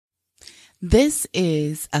This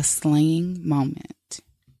is a slaying moment.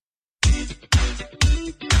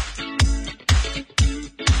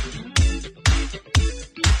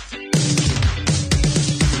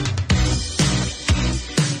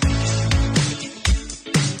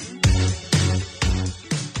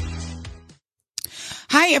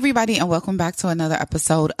 Hi, everybody, and welcome back to another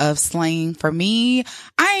episode of Slaying for Me.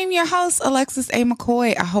 I am your host, Alexis A.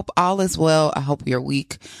 McCoy. I hope all is well. I hope your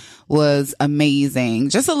week was amazing.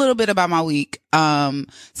 Just a little bit about my week. So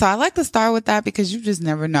I like to start with that because you just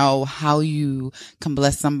never know how you can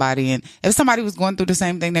bless somebody and if somebody was going through the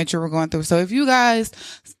same thing that you were going through. So if you guys,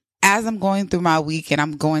 as I'm going through my week and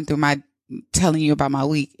I'm going through my telling you about my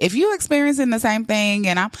week, if you're experiencing the same thing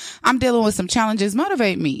and I'm dealing with some challenges,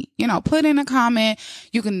 motivate me, put in a comment.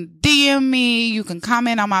 You can DM me, you can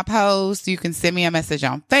comment on my post, you can send me a message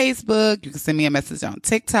on Facebook, you can send me a message on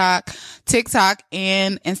TikTok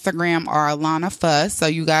and Instagram are Alana Fuss. So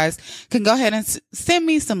you guys can go ahead and send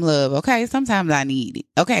me some love. Okay. Sometimes I need it.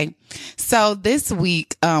 Okay. So this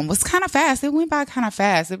week, was kind of fast. It went by kind of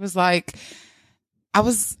fast. It was like, I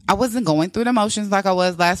wasn't going through the motions like I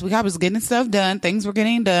was last week. I was getting stuff done. Things were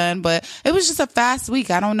getting done, but it was just a fast week.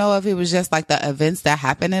 I don't know if it was just like the events that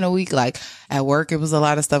happened in a week. Like at work, it was a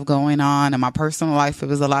lot of stuff going on. In my personal life, it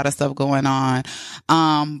was a lot of stuff going on.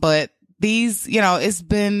 But these, it's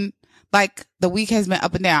been like the week has been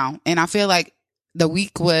up and down. And I feel like the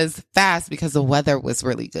week was fast because the weather was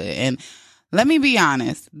really good. And let me be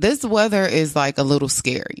honest, this weather is like a little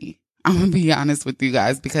scary. I'm going to be honest with you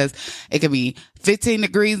guys because it could be 15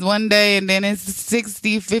 degrees one day and then it's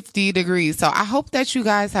 60, 50 degrees. So I hope that you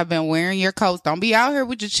guys have been wearing your coats. Don't be out here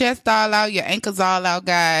with your chest all out, your ankles all out,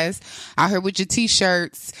 guys. Out here with your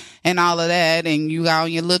t-shirts and all of that. And you got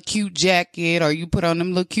on your little cute jacket or you put on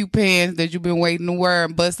them little cute pants that you've been waiting to wear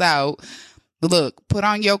and bust out. Look, put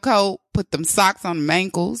on your coat, put them socks on them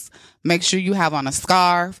ankles, make sure you have on a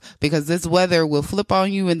scarf because this weather will flip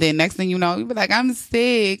on you. And then next thing you know, you'll be like, I'm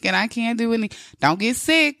sick and I can't do anything. Don't get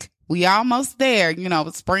sick. We almost there.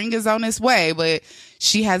 Spring is on its way, but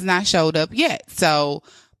she has not showed up yet. So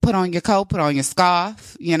put on your coat, put on your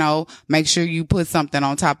scarf, make sure you put something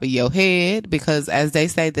on top of your head because as they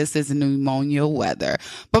say, this is pneumonia weather.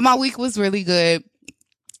 But my week was really good.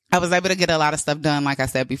 I was able to get a lot of stuff done, like I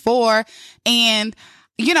said before. And,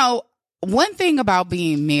 one thing about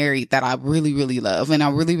being married that I really, really love and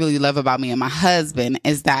I really, really love about me and my husband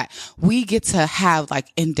is that we get to have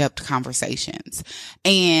like in-depth conversations.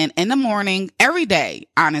 And in the morning, every day,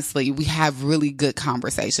 honestly, we have really good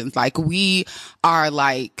conversations. Like we are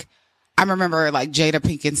like, I remember like Jada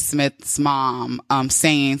Pinkett Smith's mom,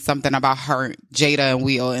 saying something about her, Jada and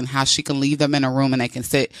Will, and how she can leave them in a room and they can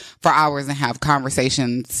sit for hours and have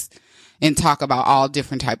conversations and talk about all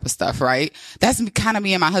different type of stuff, right? That's kind of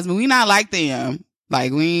me and my husband. We not like them.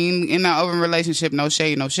 Like we ain't in an open relationship, no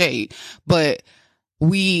shade. But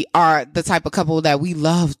we are the type of couple that we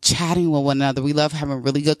love chatting with one another. We love having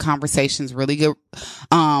really good conversations, really good,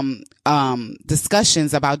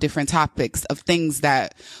 discussions about different topics of things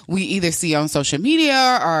that we either see on social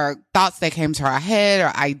media or thoughts that came to our head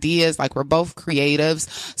or ideas. Like we're both creatives.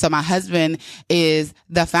 So my husband is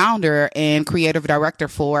the founder and creative director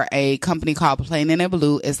for a company called Plain and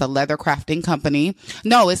Blue. It's a leather crafting company.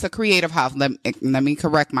 No, it's a creative house. Let me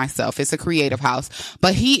correct myself. It's a creative house,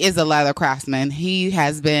 but he is a leather craftsman. He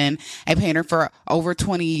has been a painter for over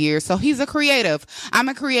 20 years. So he's a creative. I'm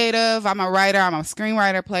a creative. I'm a writer. I'm a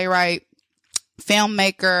screenwriter, playwright,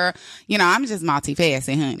 filmmaker. I'm just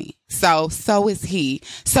multifaceted, honey. So is he.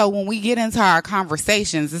 So when we get into our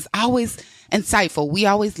conversations, it's always insightful. We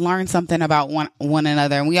always learn something about one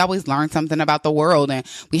another and we always learn something about the world and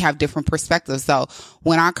we have different perspectives. So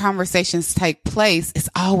when our conversations take place, it's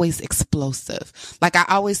always explosive. Like I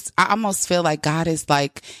almost feel like God is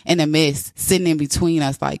like in the midst, sitting in between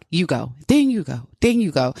us, like you go, then you go, then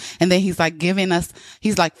you go. And then he's like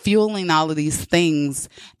he's like fueling all of these things.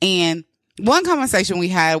 And one conversation we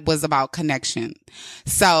had was about connection.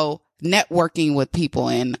 So networking with people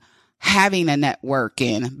and having a network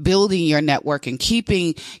and building your network and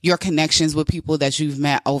keeping your connections with people that you've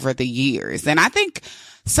met over the years. And I think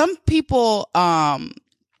some people, don't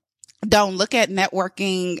look at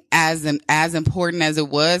networking as important as it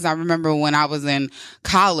was. I remember when I was in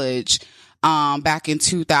college, back in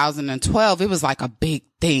 2012, it was like a big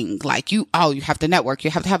thing. Like you have to network.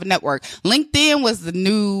 You have to have a network. LinkedIn was the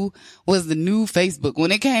new Facebook.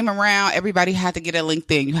 When it came around, everybody had to get a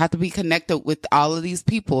LinkedIn. You had to be connected with all of these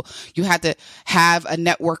people. You had to have a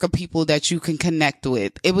network of people that you can connect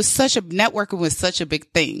with. Networking was such a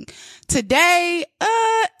big thing. Today,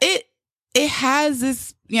 it has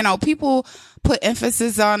this, people put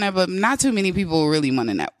emphasis on it, but not too many people really want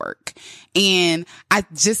to network. And I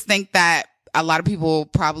just think that a lot of people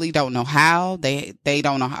probably don't know how. They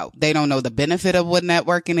don't know how. They don't know the benefit of what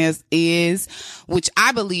networking is, which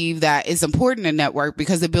I believe that is important to network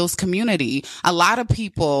because it builds community. A lot of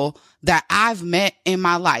people that I've met in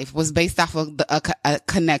my life was based off of a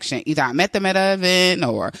connection. Either I met them at an event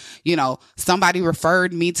or, somebody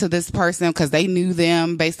referred me to this person because they knew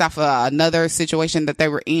them based off of another situation that they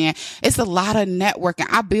were in. It's a lot of networking.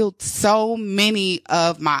 I built so many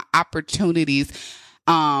of my opportunities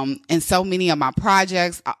and so many of my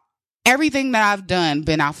projects, everything that I've done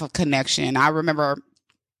been off of connection. I remember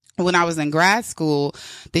when I was in grad school,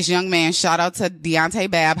 this young man, shout out to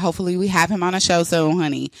Deontay Babb. Hopefully we have him on a show soon,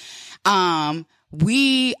 honey. I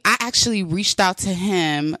actually reached out to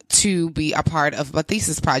him to be a part of a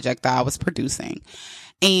thesis project that I was producing.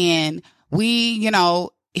 And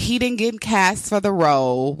he didn't get cast for the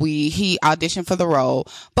role. He auditioned for the role,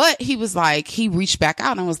 but he reached back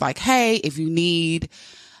out and was like, hey, if you need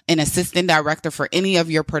an assistant director for any of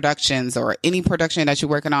your productions or any production that you're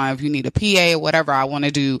working on, if you need a PA or whatever, I want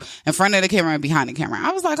to do in front of the camera and behind the camera.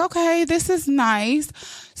 I was like, okay, this is nice.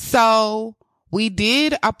 So we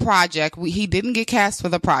did a project. He didn't get cast for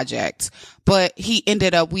the project, but we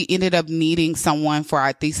ended up needing someone for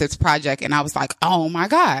our thesis project. And I was like, oh my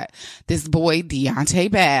God, this boy, Deontay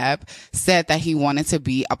Babb, said that he wanted to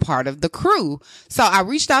be a part of the crew. So I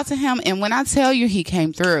reached out to him. And when I tell you, he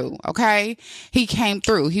came through, okay? He came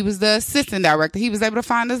through. He was the assistant director. He was able to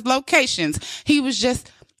find his locations. He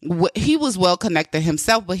was well connected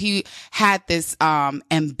himself, but he had this,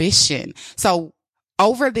 ambition. So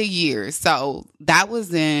over the years, so that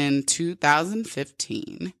was in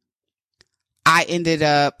 2015, I ended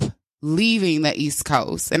up leaving the East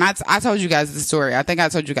Coast. And I told you guys the story. I think I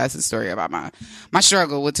told you guys the story about my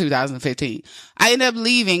struggle with 2015. I ended up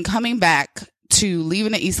leaving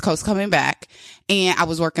the East Coast, coming back, and I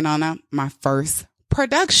was working on my first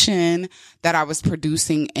production that I was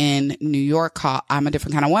producing in New York called I'm a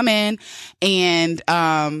Different Kind of Woman.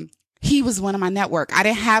 And, he was one of my network. I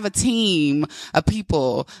didn't have a team of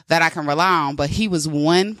people that I can rely on, but he was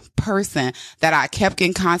one person that I kept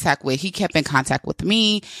in contact with. He kept in contact with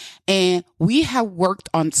me, and we have worked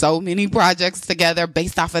on so many projects together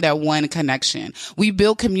based off of that one connection. We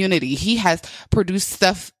built community. He has produced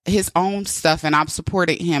his own stuff, and I've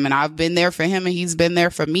supported him, and I've been there for him, and he's been there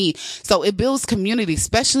for me. So it builds community,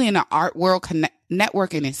 especially in the art world.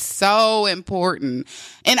 Networking is so important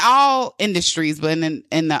in all industries, but in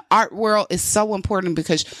the art world, it's so important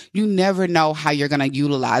because you never know how you're going to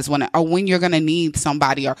utilize when you're going to need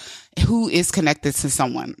somebody or who is connected to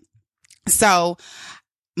someone. So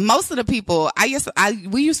most of the people,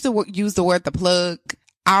 we used to use the word the plug.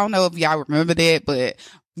 I don't know if y'all remember that, but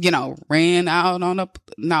ran out on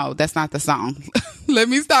no, that's not the song. Let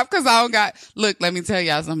me stop because let me tell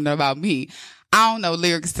y'all something about me. I don't know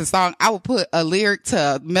lyrics to song. I would put a lyric to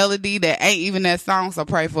a melody that ain't even that song, so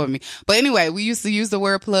pray for me. But anyway, we used to use the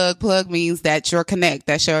word plug. Plug means that's your connect.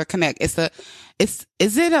 I think it's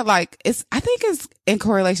in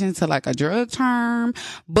correlation to like a drug term,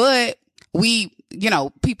 but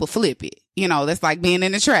people flip it. That's like being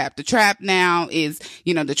in the trap. The trap now is,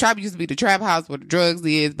 the trap used to be the trap house where the drugs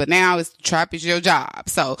is, but now it's the trap is your job.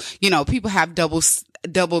 So, people have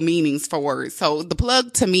double meanings for words. So the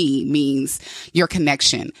plug to me means your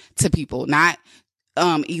connection to people, not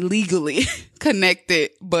illegally connected,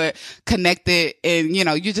 but connected and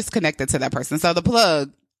you're just connected to that person. So the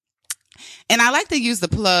plug. And I like to use the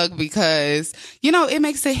plug because, it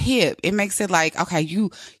makes it hip. It makes it like, okay, you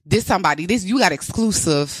got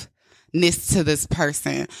exclusiveness to this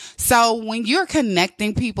person. So when you're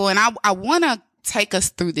connecting people, and I want to take us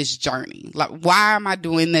through this journey. Like, why am I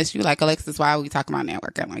doing this? You like, Alexis, why are we talking about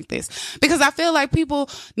networking like this? Because I feel like people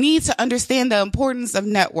need to understand the importance of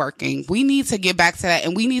networking. We need to get back to that,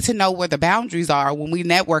 and we need to know where the boundaries are when we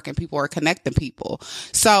network and people are connecting people.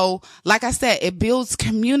 So, like I said, it builds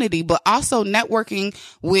community, but also networking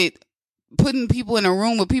with putting people in a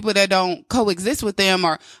room with people that don't coexist with them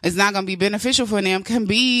or is not going to be beneficial for them can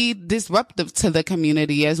be disruptive to the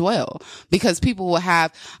community as well, because people will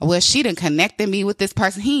have, well, she done connected me with this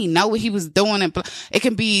person. He didn't know what he was doing. And it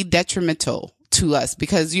can be detrimental to us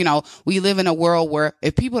because, we live in a world where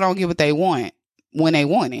if people don't get what they want when they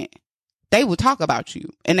want it, they will talk about you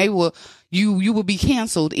and you will be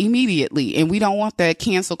canceled immediately. And we don't want that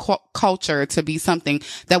cancel culture to be something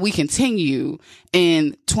that we continue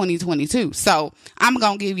in 2022. So I'm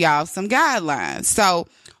going to give y'all some guidelines. So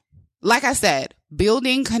like I said,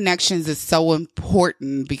 building connections is so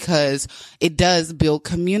important because it does build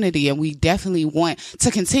community, and we definitely want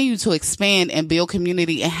to continue to expand and build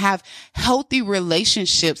community and have healthy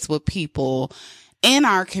relationships with people in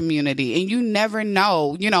our community. And you never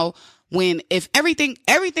know, if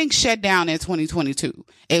everything shut down in 2022,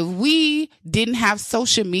 if we didn't have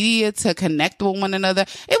social media to connect with one another,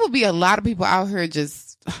 it would be a lot of people out here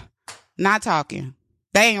just not talking.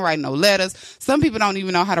 They ain't writing no letters. Some people don't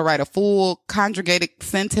even know how to write a full conjugated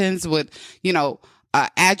sentence with,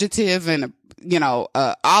 adjective and,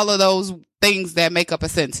 all of those things that make up a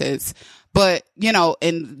sentence. But,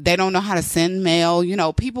 and they don't know how to send mail.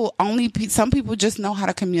 Some people just know how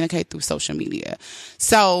to communicate through social media.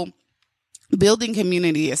 So building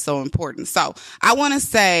community is so important. So I want to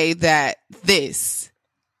say that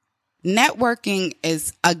networking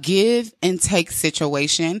is a give and take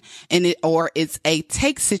situation, or it's a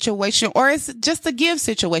take situation, or it's just a give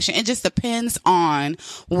situation. It just depends on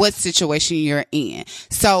what situation you're in.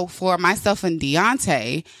 So for myself and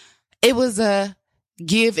Deontay, it was a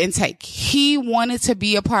give and take. He wanted to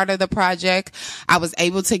be a part of the project. I was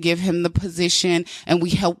able to give him the position, and we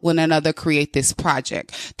helped one another create this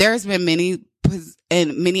project. There's been many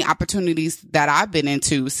opportunities that I've been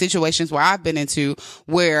into, situations where I've been into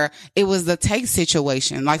where it was a take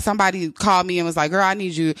situation. Like somebody called me and was like, girl, I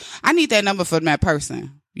need that number for that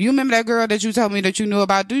person. You remember that girl that you told me that you knew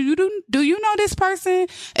about? Do you know this person?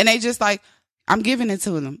 And they just like, I'm giving it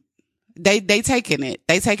to them. They taking it.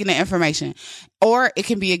 They taking the information. Or it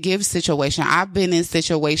can be a give situation. I've been in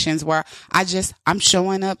situations where I'm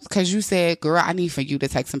showing up because you said, girl, I need for you to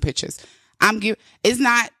take some pictures. It's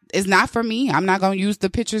not for me. I'm not going to use the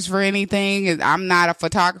pictures for anything. I'm not a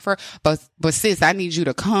photographer, but sis, I need you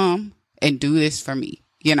to come and do this for me,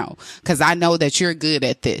 because I know that you're good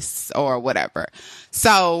at this or whatever.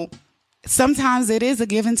 So sometimes it is a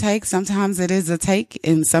give and take. Sometimes it is a take,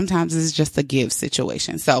 and sometimes it's just a give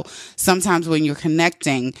situation. So sometimes when you're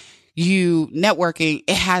connecting, networking,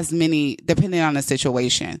 it has many, depending on the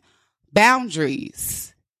situation,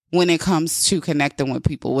 boundaries when it comes to connecting with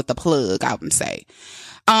people with the plug, I would say.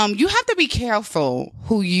 You have to be careful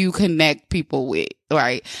who you connect people with,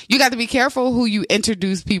 right? You got to be careful who you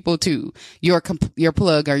introduce people to, your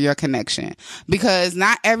plug or your connection, because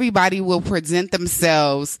not everybody will present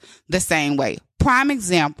themselves the same way. Prime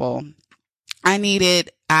example, I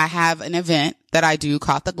have an event that I do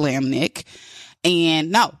called the Glamnick,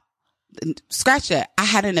 and scratch that. I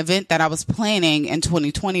had an event that I was planning in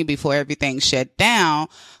 2020 before everything shut down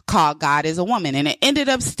called God is a Woman. And it ended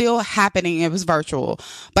up still happening. It was virtual,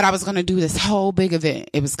 but I was going to do this whole big event.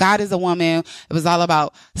 It was God is a Woman. It was all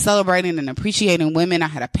about celebrating and appreciating women. I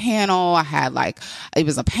had a panel. It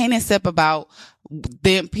was a painting sip about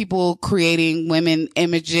then people creating women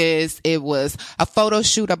images. It was a photo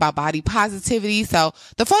shoot about body positivity. So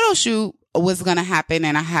the photo shoot was going to happen,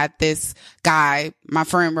 and I had this guy, my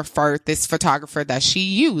friend referred this photographer that she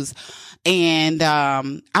used, and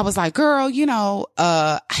I was like, girl,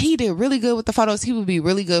 he did really good with the photos. He would be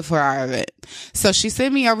really good for our event. So she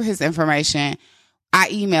sent me over his information. I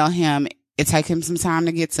emailed him. It took him some time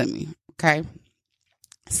to get to me. Okay.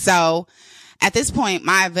 So at this point,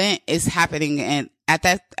 my event is happening, and at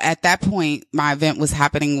that point, my event was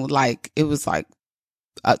happening it was like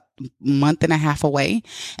a month and a half away,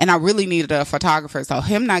 and I really needed a photographer. So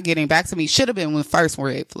him not getting back to me should have been the first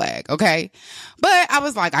red flag. Okay. But I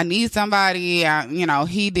was like, I need somebody,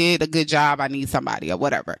 he did a good job. I need somebody or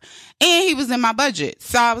whatever. And he was in my budget.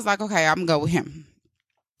 So I was like, okay, I'm gonna go with him.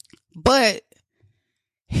 But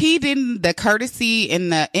the courtesy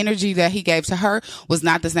and the energy that he gave to her was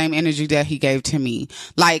not the same energy that he gave to me.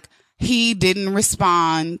 He didn't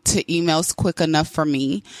respond to emails quick enough for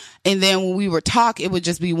me. And then when we would talk, it would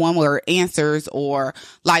just be one word answers, or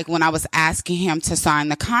like when I was asking him to sign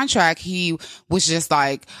the contract, he was just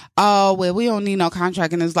like, oh, well, we don't need no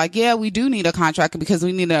contract. And it's like, yeah, we do need a contract because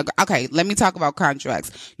we need okay, let me talk about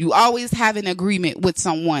contracts. You always have an agreement with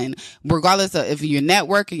someone, regardless of if you're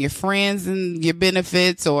networking, your friends and your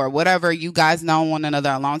benefits or whatever, you guys know one another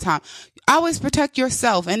a long time. Always protect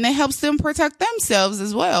yourself, and it helps them protect themselves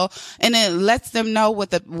as well. And it lets them know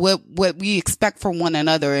what we expect from one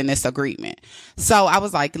another in this agreement. So I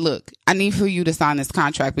was like, look, I need for you to sign this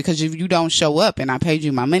contract, because if you don't show up and I paid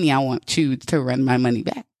you my money, I want you to run my money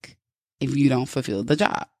back if you don't fulfill the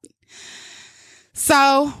job.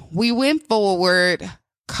 So we went forward.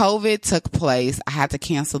 COVID took place. I had to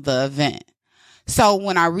cancel the event. So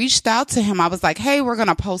when I reached out to him, I was like, hey, we're going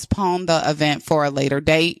to postpone the event for a later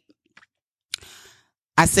date.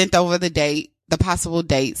 I sent over the possible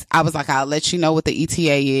dates. I was like, I'll let you know what the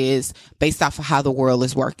ETA is based off of how the world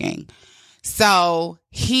is working. So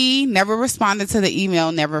he never responded to the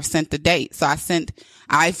email, never sent the date. So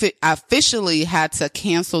I officially had to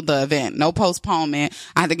cancel the event. No postponement.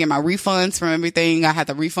 I had to get my refunds from everything. I had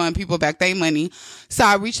to refund people back their money. So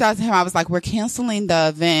I reached out to him. I was like, we're canceling the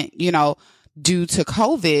event, due to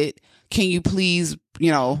COVID. Can you please,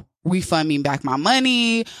 refund me back my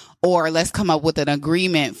money, or let's come up with an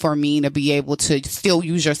agreement for me to be able to still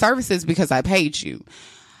use your services because I paid you.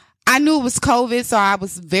 I knew it was COVID, so I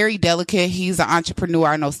was very delicate. He's an entrepreneur.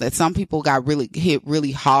 I know that some people got hit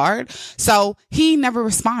really hard. So he never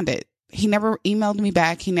responded. He never emailed me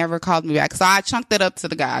back. He never called me back. So I chunked it up to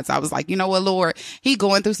the guys. I was like, you know what, Lord, he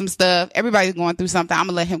going through some stuff. Everybody's going through something. I'm going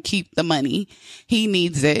to let him keep the money. He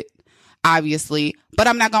needs it, obviously, but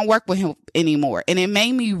I'm not going to work with him anymore. And it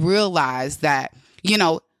made me realize that,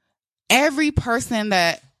 every person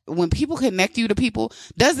that, when people connect you to people,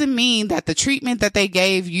 doesn't mean that the treatment that they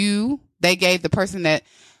gave the person that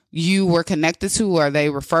you were connected to,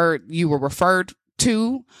 or you were referred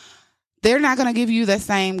to, they're not going to give you the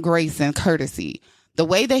same grace and courtesy. The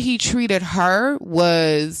way that he treated her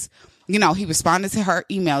was, he responded to her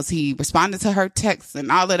emails. He responded to her texts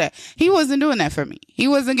and all of that. He wasn't doing that for me. He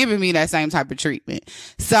wasn't giving me that same type of treatment.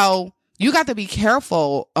 So you got to be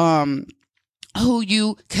careful, who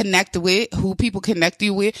you connect with, who people connect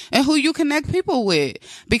you with, and who you connect people with.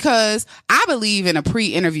 Because I believe in a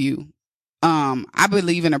pre-interview. I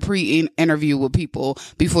believe in a pre-interview with people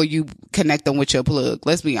before you connect them with your plug.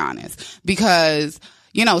 Let's be honest. Because,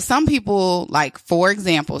 some people, like, for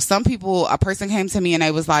example, a person came to me and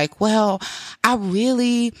they was like, well, I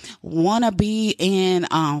really want to be in,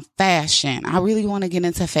 fashion. I really want to get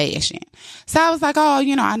into fashion. So I was like, oh,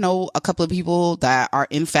 I know a couple of people that are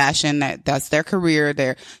in fashion, that's their career.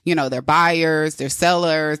 They're, they're buyers, they're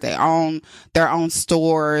sellers, they own their own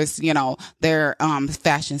stores, they're,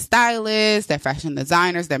 fashion stylists, they're fashion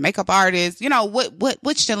designers, they're makeup artists,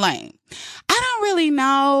 what's your lane? I don't really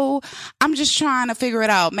know. I'm just trying to figure it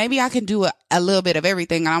out. Maybe I can do a little bit of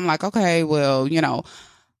everything. And I'm like, okay, well,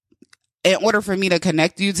 in order for me to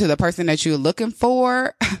connect you to the person that you're looking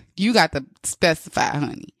for, you got to specify,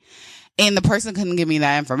 honey. And the person couldn't give me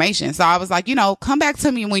that information. So I was like, come back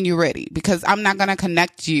to me when you're ready, because I'm not going to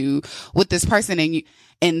connect you with this person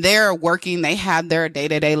and they're working, they have their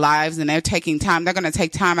day-to-day lives and they're taking time. They're going to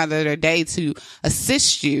take time out of their day to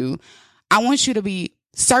assist you. I want you to be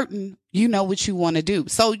certain you know what you want to do.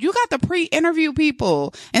 So you got to pre-interview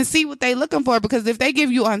people and see what they looking for, because if they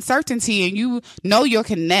give you uncertainty and your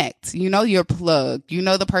connect, your plug,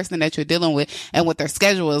 the person that you're dealing with and what their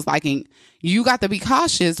schedule is like, and you got to be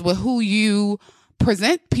cautious with who you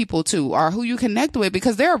present people to or who you connect with,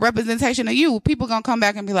 because they're a representation of you. People gonna come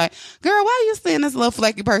back and be like, girl, why are you seeing this little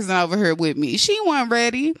flaky person over here with me? She wasn't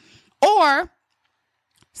ready. Or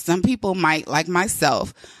some people might, like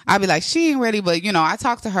myself, I'd be like, she ain't ready, but I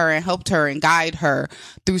talked to her and helped her and guide her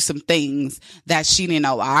through some things that she didn't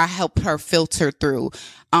know. I helped her filter through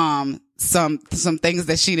some things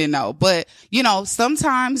that she didn't know. But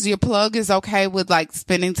sometimes your plug is okay with like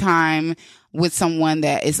spending time with someone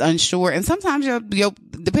that is unsure, and sometimes you're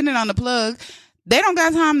depending on the plug, they don't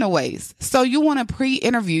got time to waste. So you want to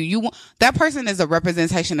pre-interview. That person is a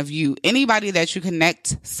representation of you. Anybody that you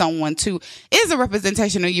connect someone to is a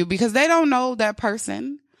representation of you, because they don't know that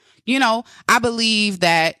person. I believe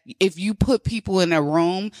that if you put people in a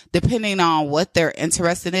room, depending on what they're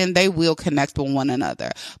interested in, they will connect with one another.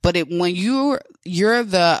 But when you're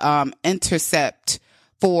the intercept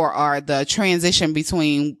for, or the transition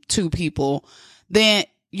between two people, then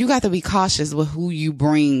you got to be cautious with who you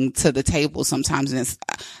bring to the table sometimes. And it's,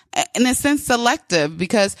 in a sense, selective,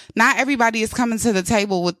 because not everybody is coming to the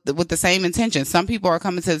table with the same intention. Some people are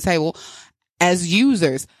coming to the table as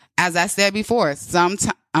users. As I said before,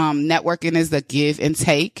 networking is the give and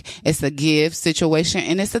take. It's a give situation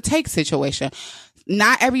and it's a take situation.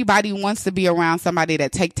 Not everybody wants to be around somebody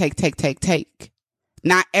that take.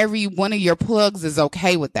 Not every one of your plugs is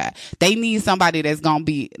okay with that. They need somebody that's going to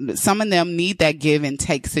be, some of them need that give and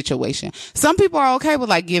take situation. Some people are okay with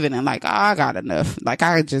like giving and like, oh, I got enough. Like,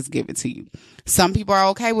 I just give it to you. Some people are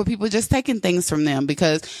okay with people just taking things from them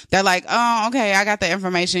because they're like, oh, okay, I got the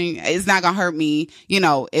information. It's not going to hurt me. You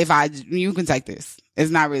can take this. It's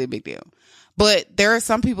not really a big deal. But there are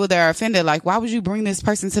some people that are offended. Like, why would you bring this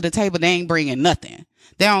person to the table? They ain't bringing nothing.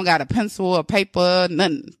 They don't got a pencil or paper,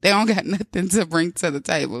 nothing. They don't got nothing to bring to the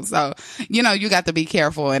table. So, you got to be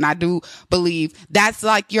careful. And I do believe that's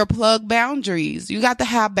like your plug boundaries. You got to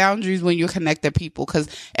have boundaries when you connect to people, because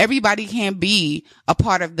everybody can be a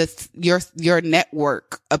part of your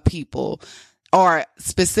network of people, or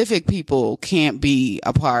specific people can't be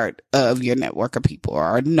a part of your network of people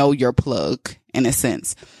or know your plug in a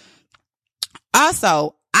sense.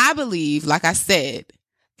 Also, I believe, like I said,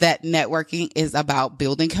 that networking is about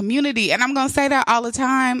building community. And I'm going to say that all the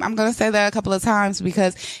time. I'm going to say that a couple of times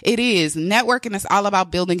because it is. Networking is all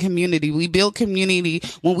about building community. We build community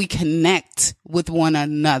when we connect with one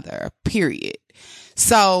another, period.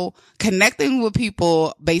 So connecting with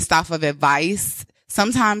people based off of advice,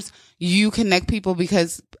 sometimes you connect people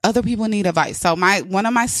because other people need advice. So one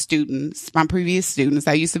of my students, my previous students,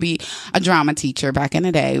 I used to be a drama teacher back in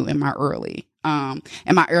the day in my early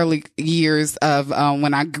years of,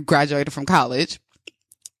 when I graduated from college.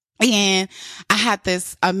 And I had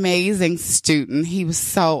this amazing student. He was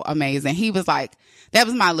so amazing. He was like, that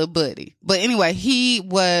was my little buddy. But anyway, he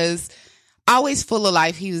was always full of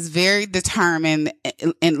life. He was very determined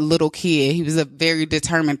and little kid. He was a very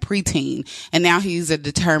determined preteen. And now he's a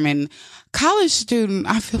determined college student.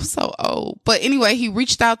 I feel so old. But anyway, he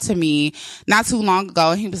reached out to me not too long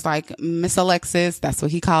ago and he was like, Miss Alexis, that's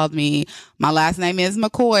what he called me. My last name is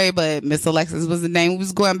McCoy, but Miss Alexis was the name we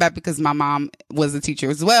was going back because my mom was a teacher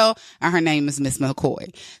as well. And her name is Miss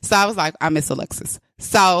McCoy. So I was like, I'm Miss Alexis.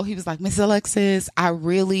 So he was like, Miss Alexis, I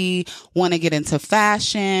really want to get into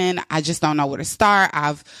fashion. I just don't know where to start.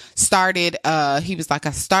 I've started, he was like,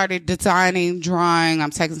 I started designing, drawing. I'm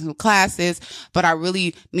taking some classes, but I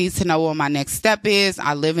really need to know what my next step is.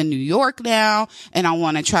 I live in New York now and I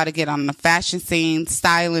want to try to get on the fashion scene,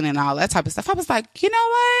 styling and all that type of stuff. I was like, you know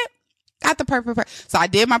what? Got the perfect. So I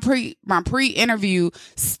did my pre-interview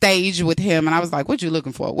stage with him and I was like, what you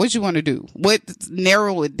looking for? What you want to do? What,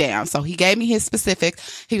 narrow it down. So he gave me his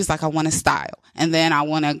specifics. He was like, I want to style and then I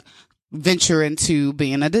want to venture into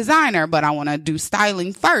being a designer, but I want to do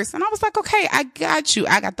styling first. And I was like, okay, I got you.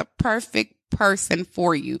 I got the perfect person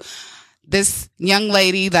for you. This young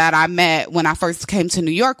lady that I met when I first came to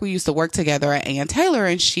New York, we used to work together at Ann Taylor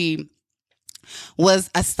and she was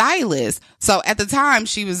a stylist. So at the time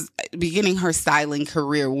she was beginning her styling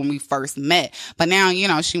career when we first met. But now, you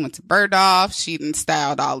know, she went to Bergdorf. She done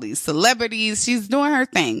styled all these celebrities. She's doing her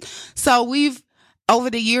thing. So we've over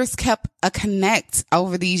the years kept a connect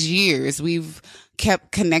over these years. We've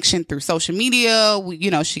kept connection through social media.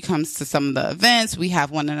 She comes to some of the events. We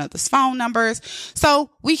have one another's phone numbers.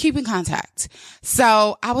 So we keep in contact.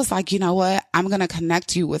 So I was like, you know what? I'm going to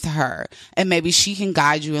connect you with her and maybe she can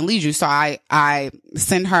guide you and lead you. So I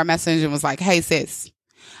sent her a message and was like, hey sis,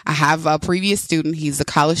 I have a previous student. He's a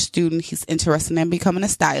college student. He's interested in becoming a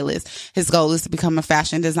stylist. His goal is to become a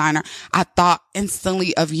fashion designer. I thought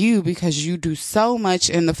instantly of you because you do so much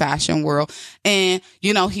in the fashion world. And,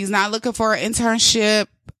 he's not looking for an internship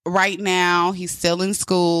right now. He's still in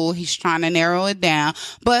school. He's trying to narrow it down.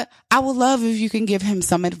 But I would love if you can give him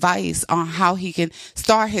some advice on how he can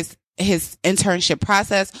start his internship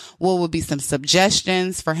process. What would be some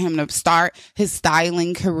suggestions for him to start his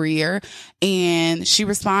styling career? And she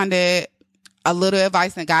responded, a little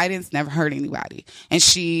advice and guidance never hurt anybody. And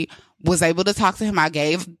she was able to talk to him. I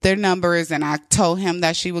gave their numbers and I told him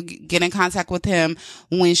that she would get in contact with him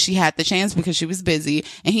when she had the chance because she was busy,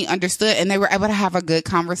 and he understood and they were able to have a good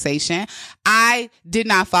conversation. I did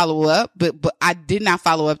not follow up, but I did not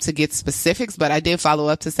follow up to get specifics, but I did follow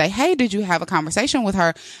up to say, hey, did you have a conversation with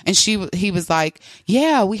her? And he was like,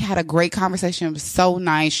 yeah, we had a great conversation. It was so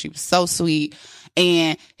nice. She was so sweet.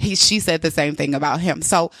 And she said the same thing about him.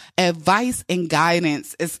 So advice and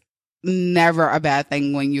guidance is never a bad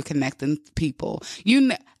thing when you're connecting people.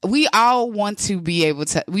 We should all want to be able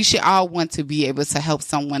to help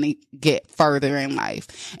someone get further in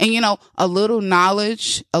life. And, a little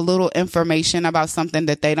knowledge, a little information about something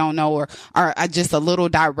that they don't know or just a little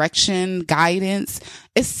direction, guidance.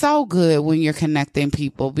 It's so good when you're connecting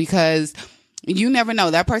people because you never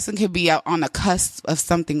know. That person could be out on the cusp of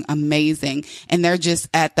something amazing and they're just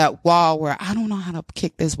at that wall where I don't know how to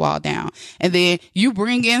kick this wall down. And then you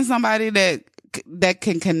bring in somebody that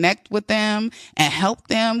can connect with them and help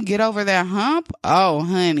them get over their hump. Oh,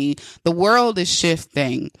 honey, the world is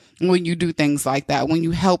shifting when you do things like that, when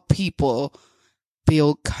you help people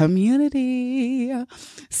build community.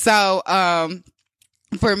 So,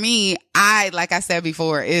 for me, like I said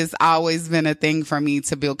before, it's always been a thing for me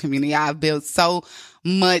to build community. I've built so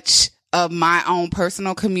much of my own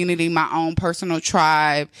personal community, my own personal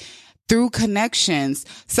tribe through connections.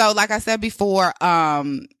 So like I said before,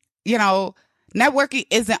 networking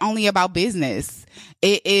isn't only about business.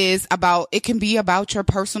 It can be about your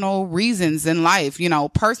personal reasons in life,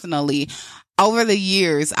 personally. Over the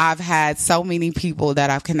years, I've had so many people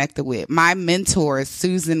that I've connected with. My mentor,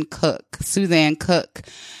 Suzanne Cook,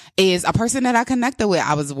 is a person that I connected with.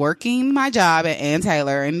 I was working my job at Ann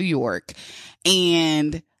Taylor in New York,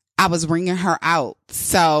 and I was bringing her out.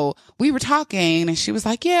 So we were talking and she was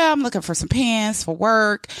like, yeah, I'm looking for some pants for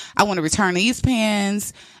work. I want to return these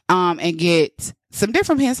pants, and get some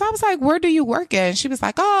different pants. So I was like, where do you work at? And she was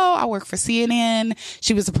like, oh, I work for CNN.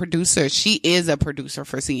 She was a producer. She is a producer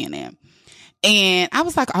for CNN. And I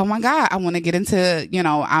was like, oh my God, I want to get into,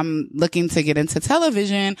 I'm looking to get into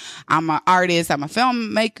television. I'm an artist. I'm a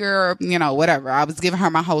filmmaker, whatever. I was giving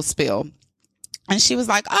her my whole spiel. And she was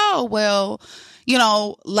like, oh, well,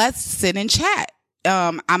 let's sit and chat.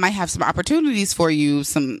 I might have some opportunities for you.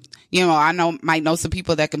 Might know some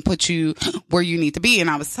people that can put you where you need to be. And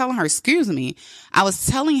I was telling her, I was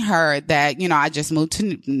telling her that, I just moved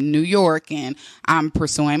to New York and I'm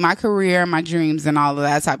pursuing my career, my dreams and all of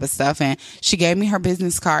that type of stuff. And she gave me her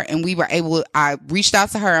business card and I reached out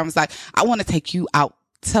to her. I was like, I want to take you out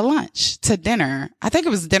to lunch, to dinner. I think it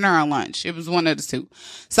was dinner or lunch. It was one of the two.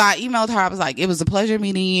 So I emailed her. I was like, it was a pleasure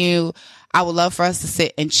meeting you. I would love for us to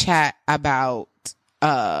sit and chat about,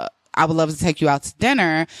 I would love to take you out to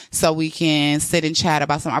dinner so we can sit and chat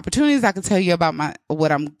about some opportunities. I can tell you about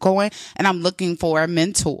what I'm going, and I'm looking for a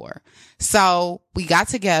mentor. So we got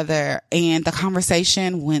together and the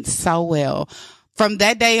conversation went so well. From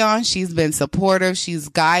that day on, she's been supportive. She's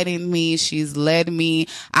guiding me. She's led me.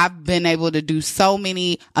 I've been able to do so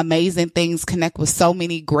many amazing things, connect with so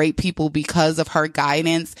many great people because of her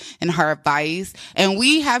guidance and her advice. And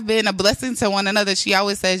we have been a blessing to one another. She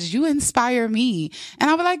always says, you inspire me.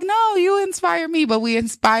 And I'm like, no, you inspire me, but we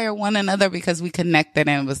inspire one another because we connected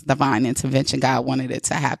and it was divine intervention. God wanted it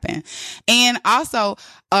to happen. And also,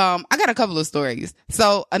 I got a couple of stories.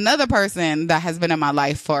 So another person that has been in my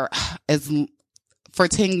life for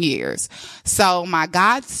 10 years. So my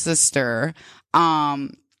god sister,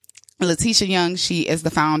 Letitia Young, she is the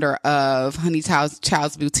founder of Honey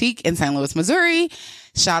Child's Boutique in St. Louis, Missouri.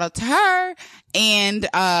 Shout out to her. And,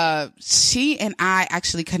 she and I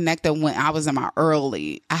actually connected when I was in my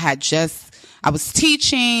I was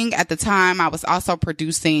teaching at the time. I was also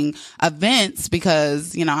producing events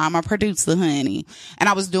because, I'm a producer, honey. And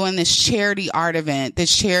I was doing this charity art event,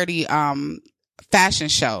 charity fashion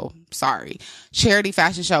show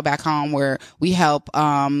back home where we help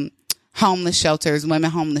women homeless shelters,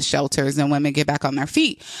 and women get back on their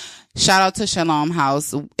feet. Shout out to Shalom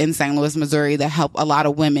House in St. Louis, Missouri, that help a lot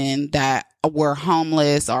of women that were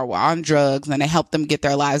homeless or were on drugs, and they help them get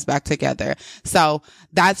their lives back together. So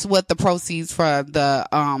that's what the proceeds for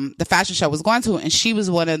the fashion show was going to. And she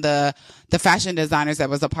was one of the fashion designers that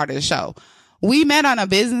was a part of the show. We met on a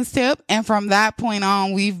business tip, and from that point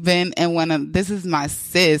on, we've been this is my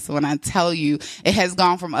sis. When I tell you, it has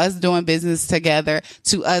gone from us doing business together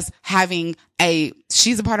to us having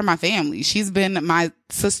she's a part of my family. She's been my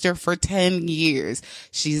sister for 10 years.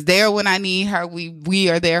 She's there when I need her.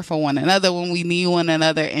 We are there for one another when we need one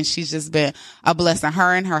another. And she's just been a blessing.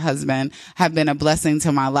 Her and her husband have been a blessing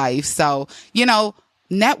to my life. So,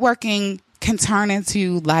 networking can turn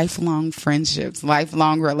into lifelong friendships,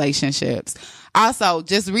 lifelong relationships. Also,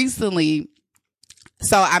 just recently,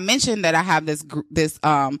 so I mentioned that I have this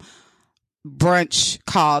brunch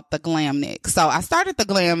called the Glamnick. So I started the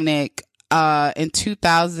Glamnick in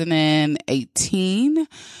 2018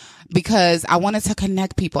 because I wanted to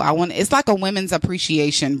connect people. It's like a women's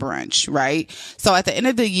appreciation brunch, right? So at the end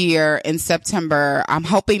of the year in September, I'm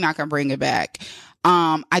hoping I can bring it back.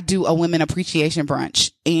 I do a women appreciation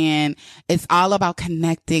brunch, and it's all about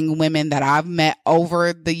connecting women that I've met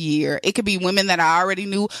over the year. It could be women that I already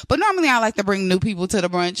knew, but normally I like to bring new people to the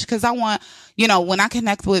brunch because I want, when I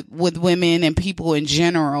connect with women and people in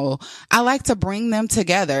general, I like to bring them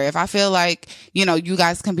together. If I feel like, you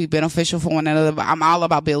guys can be beneficial for one another, but I'm all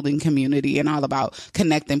about building community and all about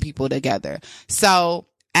connecting people together. So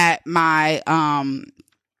at my,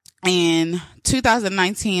 in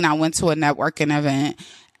 2019, I went to a networking event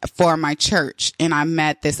for my church, and I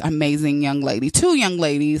met this amazing young lady, two young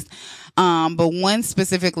ladies, but one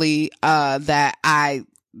specifically,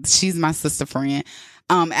 she's my sister friend,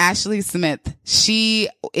 Ashley Smith. She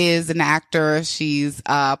is an actor. She's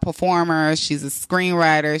a performer. She's a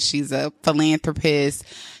screenwriter. She's a philanthropist.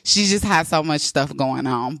 She just has so much stuff going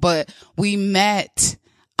on, but we met,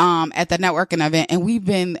 at the networking event, and we've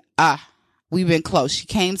been close. She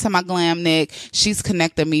came to my Glamnick. She's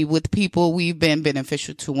connected me with people. We've been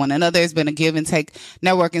beneficial to one another. It's been a give and take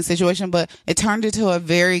networking situation, but it turned into a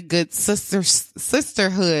very good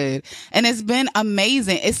sisterhood. And it's been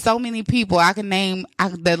amazing. It's so many people I can name.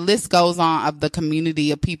 The list goes on of the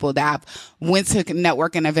community of people that I've went to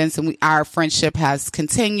networking events, and our friendship has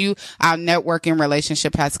continued. Our networking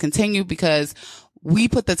relationship has continued because we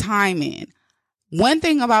put the time in. One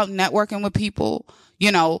thing about networking with people,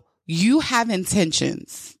 you have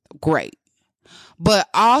intentions, great. but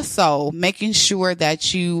also making sure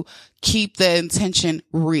that you keep the intention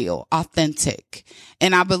real, authentic.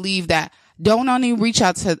 And I believe that don't only reach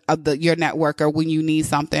out to your networker when you need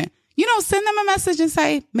something. Send them a message and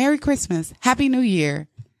say, Merry Christmas, Happy New Year,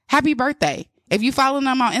 Happy Birthday. If you follow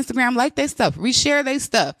them on Instagram, like their stuff, reshare their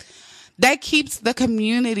stuff. That keeps the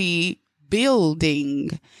community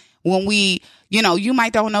building. When you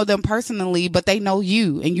might don't know them personally, but they know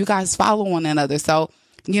you and you guys follow one another. So,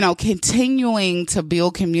 continuing to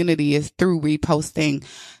build community is through reposting,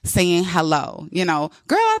 saying hello.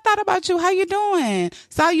 Girl, I thought about you. How you doing?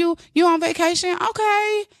 Saw you on vacation.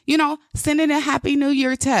 Okay. Sending a Happy New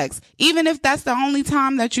Year text. Even if that's the only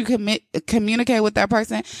time that you communicate with that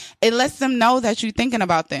person, it lets them know that you're thinking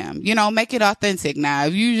about them. Make it authentic. Now,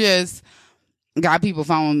 if you just got people's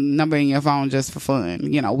phone number in your phone just for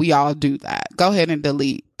fun, we all do that. Go ahead and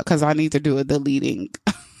delete, because I need to do a deleting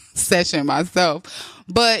session myself.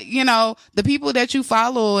 But the people that you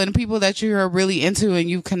follow and people that you're really into and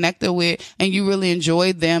you connected with and you really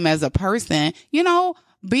enjoyed them as a person,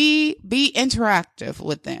 be interactive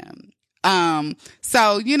with them.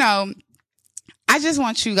 So I just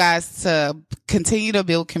want you guys to continue to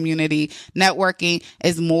build community. Networking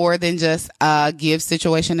is more than just a give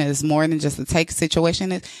situation. It's more than just a take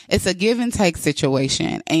situation. It's a give and take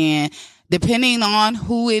situation. And depending on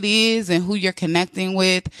who it is and who you're connecting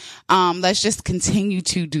with, let's just continue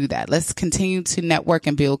to do that. Let's continue to network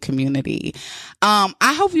and build community.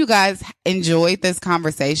 I hope you guys enjoyed this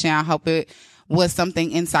conversation. I hope it was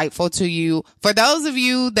something insightful to you. For those of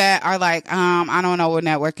you that are like, I don't know what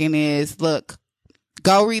networking is, look,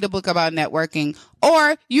 go read a book about networking,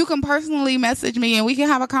 or you can personally message me and we can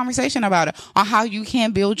have a conversation about it on how you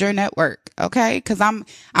can build your network. Okay. Cause I'm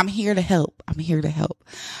here to help. I'm here to help.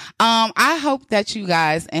 I hope that you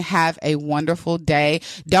guys have a wonderful day.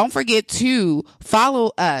 Don't forget to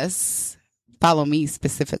follow me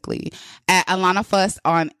specifically at Alana Fuss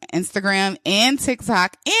on Instagram and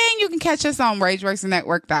TikTok. And you can catch us on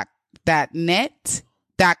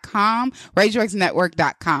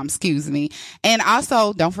RageWorksNetwork.com, excuse me. And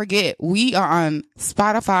also don't forget, we are on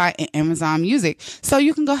Spotify and Amazon Music. So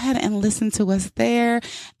you can go ahead and listen to us there.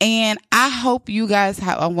 And I hope you guys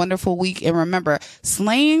have a wonderful week. And remember,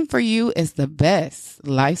 slaying for you is the best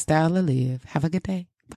lifestyle to live. Have a good day.